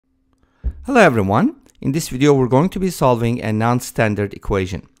Hello everyone. In this video we're going to be solving a non-standard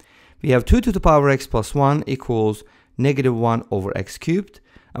equation. We have 2 to the power x plus 1 equals negative 1 over x cubed,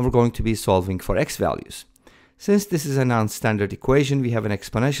 and we're going to be solving for x values. Since this is a non-standard equation, we have an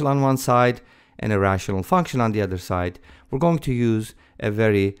exponential on one side and a rational function on the other side. We're going to use a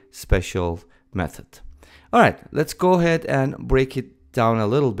very special method. Alright, let's go ahead and break it down a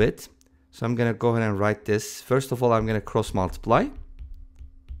little bit. So I'm going to go ahead and write this. First of all, I'm going to cross multiply.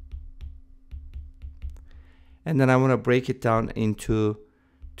 And then I want to break it down into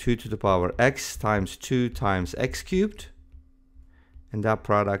 2 to the power x times 2 times x cubed. And that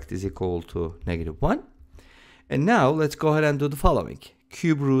product is equal to negative 1. And now let's go ahead and do the following.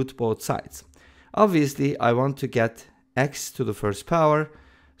 Cube root both sides. Obviously, I want to get x to the first power.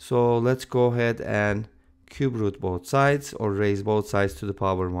 So let's go ahead and cube root both sides, or raise both sides to the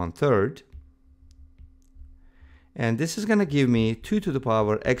power 1/3. And this is going to give me 2 to the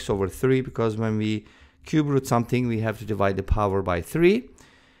power x over 3, because when we cube root something, we have to divide the power by 3,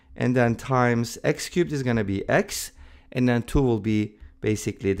 and then times x cubed is going to be x, and then 2 will be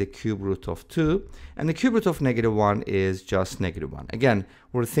basically the cube root of 2, and the cube root of negative 1 is just negative 1. Again,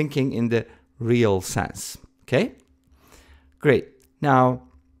 we're thinking in the real sense. Okay, great. Now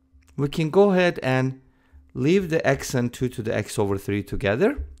we can go ahead and leave the x and 2 to the x over 3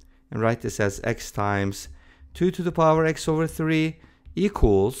 together and write this as x times 2 to the power x over 3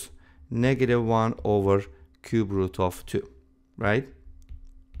 equals negative 1 over cube root of 2, right?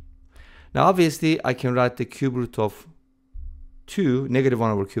 Now obviously I can write the cube root of 2, negative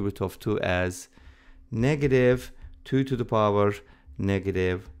 1 over cube root of 2, as negative 2 to the power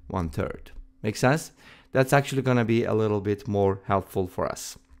negative 1/3. Make sense? That's actually going to be a little bit more helpful for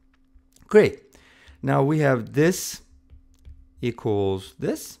us. Great. Now we have this equals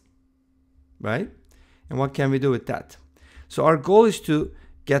this, right? And what can we do with that? So our goal is to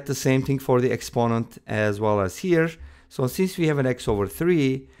get the same thing for the exponent as well as here. So since we have an x over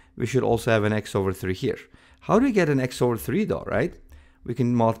 3, we should also have an x over 3 here. How do we get an x over 3 though, right? We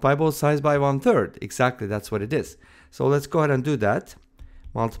can multiply both sides by 1/3. Exactly, that's what it is. So let's go ahead and do that.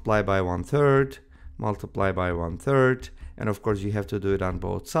 Multiply by 1/3, multiply by 1/3, and of course you have to do it on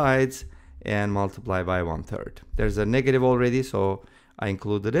both sides, and multiply by 1/3. There's a negative already, so I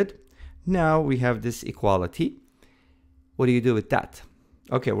included it. Now we have this equality. What do you do with that?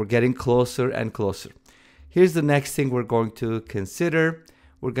 Okay, we're getting closer and closer. Here's the next thing we're going to consider.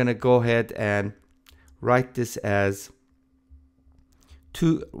 We're going to go ahead and write this as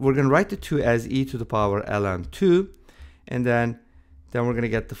 2. We're going to write the 2 as e to the power ln 2. And then we're going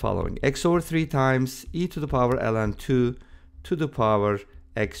to get the following. X over 3 times e to the power ln 2 to the power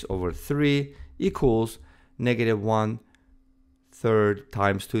x over 3 equals negative 1/3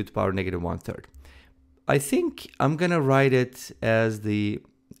 times 2 to the power negative 1/3. I think I'm going to write it as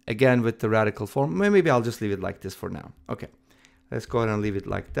again with the radical form. Maybe I'll just leave it like this for now. Okay, let's go ahead and leave it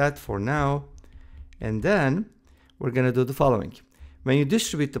like that for now. And then we're going to do the following. When you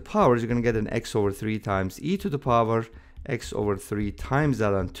distribute the powers, you're going to get an x over 3 times e to the power x over 3 times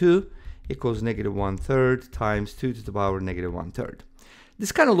ln 2 equals negative 1/3 times 2 to the power negative 1/3.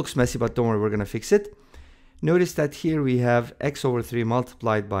 This kind of looks messy, but don't worry, we're going to fix it. Notice that here we have x over 3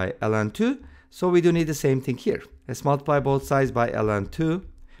 multiplied by ln 2. So we do need the same thing here. Let's multiply both sides by ln 2,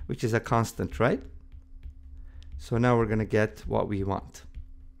 which is a constant, right? So now we're going to get what we want.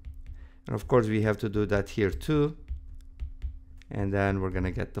 And of course, we have to do that here too. And then we're going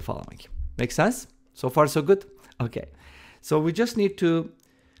to get the following. Make sense? So far, so good? Okay. So we just need to,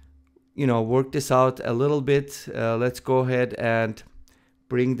 work this out a little bit. Let's go ahead and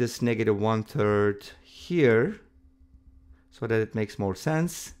bring this negative 1/3 here so that it makes more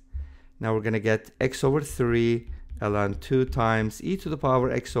sense. Now we're going to get x over 3 ln 2 times e to the power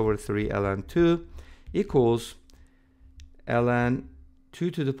x over 3 ln 2 equals ln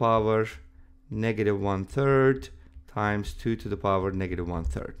 2 to the power negative 1/3 times 2 to the power negative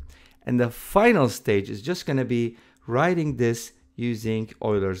 1/3. And the final stage is just going to be writing this using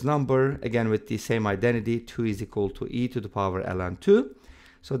Euler's number, again with the same identity. 2 is equal to e to the power ln 2.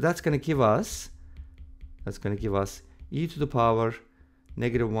 So that's going to give us e to the power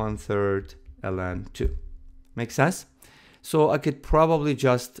negative 1/3 ln 2. Make sense? So I could probably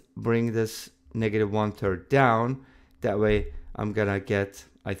just bring this negative 1/3 down. That way I'm gonna get,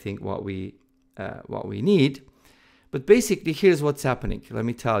 I think, what we need. But basically, here's what's happening. Let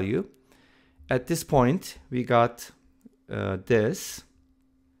me tell you. At this point, we got this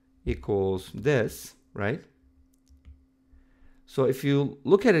equals this, right? So if you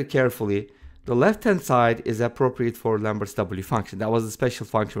look at it carefully, the left-hand side is appropriate for Lambert's W function. That was the special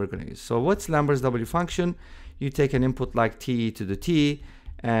function we're going to use. So what's Lambert's W function? You take an input like t to the t,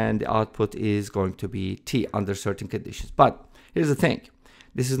 and the output is going to be t under certain conditions. But here's the thing.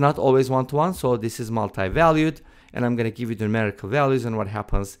 This is not always one-to-one, so this is multi-valued, and I'm going to give you the numerical values and what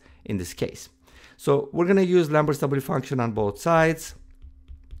happens in this case. So we're going to use Lambert's W function on both sides.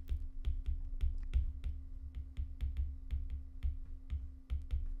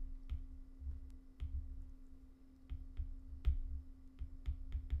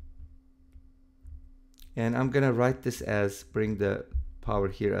 And I'm going to write this as, bring the power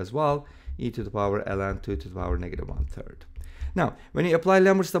here as well, e to the power ln 2 to the power negative 1/3. Now, when you apply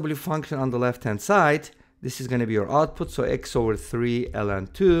Lambert's W function on the left-hand side, this is going to be your output, so x over 3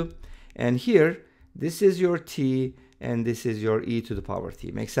 ln 2. And here, this is your t, and this is your e to the power t.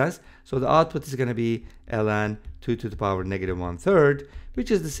 Makes sense? So the output is going to be ln 2 to the power negative 1/3,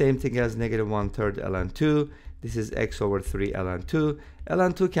 which is the same thing as negative 1/3 ln 2. This is x over 3 ln 2.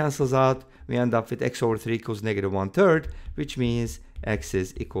 ln 2 cancels out. We end up with x over 3 equals negative 1/3, which means x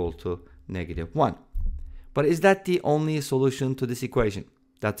is equal to negative 1. But is that the only solution to this equation?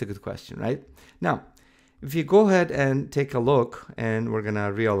 That's a good question, right? Now, if you go ahead and take a look, and we're going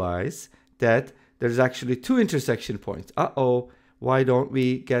to realize that there's actually two intersection points. Uh-oh, why don't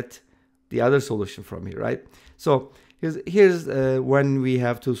we get the other solution from here, right? So here's when we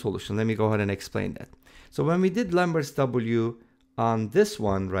have two solutions. Let me go ahead and explain that. So when we did Lambert's W on this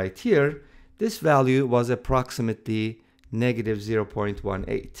one right here, this value was approximately negative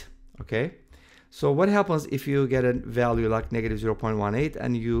 0.18, okay? So what happens if you get a value like negative 0.18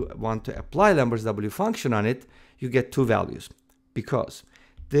 and you want to apply Lambert's W function on it? You get two values, because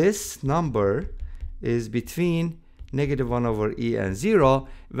this number is between negative 1 over e and 0.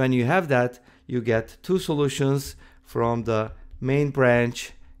 When you have that, you get two solutions from the main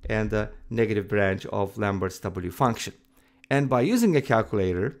branch and the negative branch of Lambert's W function. And by using a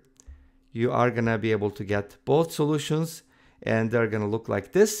calculator, you are going to be able to get both solutions, and they're going to look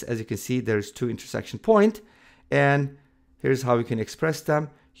like this. As you can see, there's two intersection points, and here's how we can express them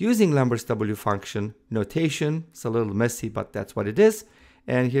using Lambert's W function notation. It's a little messy, but that's what it is.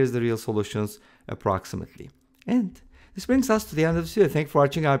 And here's the real solutions approximately. And this brings us to the end of this video. Thank you for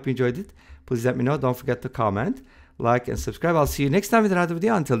watching. I hope you enjoyed it. Please let me know. Don't forget to comment, like, and subscribe. I'll see you next time with another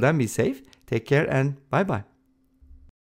video. Until then, be safe, take care, and bye-bye.